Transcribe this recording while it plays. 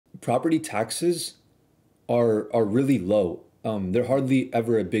property taxes are really low. They're hardly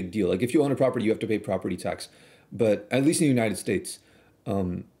ever a big deal. Like if you own a property, you have to pay property tax, but at least in the United States,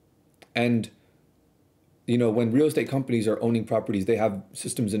 and when real estate companies are owning properties, they have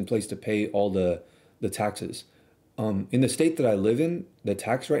systems in place to pay all the taxes. In the state that I live in, the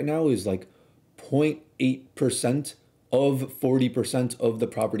tax right now is like 0.8% of 40% of the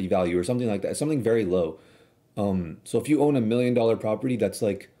property value or something like that. Something very low. So if you own $1 million property, that's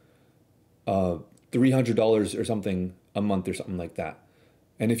like $300 or something a month or something like that.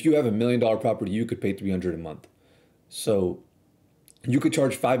 And if you have $1 million property, you could pay 300 a month. So you could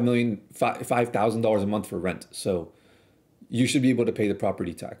charge $5,000 a month for rent. So you should be able to pay the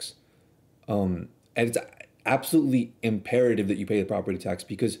property tax. And it's absolutely imperative that you pay the property tax,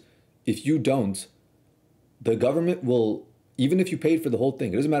 because if you don't, the government will, even if you paid for the whole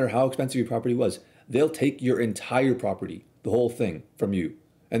thing, it doesn't matter how expensive your property was, they'll take your entire property, the whole thing from you,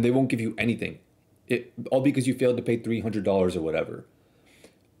 and they won't give you anything. All because you failed to pay $300 or whatever.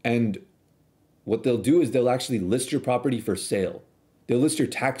 And what they'll do is they'll actually list your property for sale. They'll list your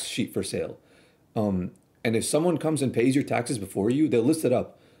tax sheet for sale. And if someone comes and pays your taxes before you, they'll list it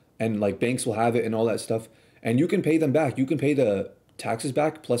up. And like banks will have it and all that stuff. And you can pay them back. You can pay the taxes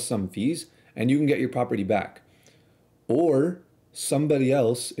back plus some fees, and you can get your property back. Or somebody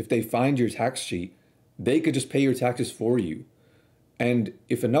else, if they find your tax sheet, they could just pay your taxes for you. And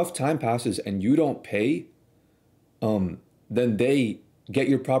if enough time passes and you don't pay, then they get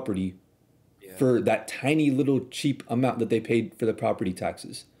your property for that tiny little cheap amount that they paid for the property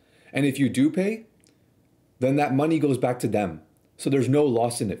taxes. And if you do pay, then that money goes back to them. So there's no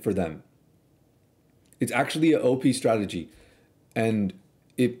loss in it for them. It's actually an OP strategy. And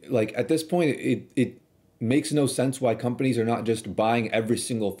at this point, it makes no sense why companies are not just buying every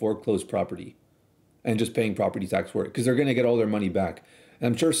single foreclosed property and just paying property tax for it, because they're going to get all their money back. And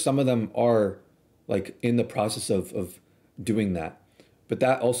I'm sure some of them are like in the process of doing that. But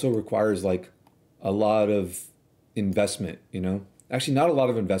that also requires like a lot of investment, Actually, not a lot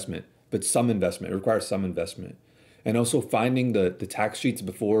of investment, but some investment. It requires some investment. And also finding the tax sheets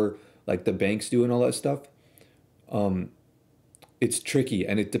before like the banks do and all that stuff. It's tricky,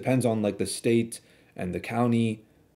 and it depends on like the state and the county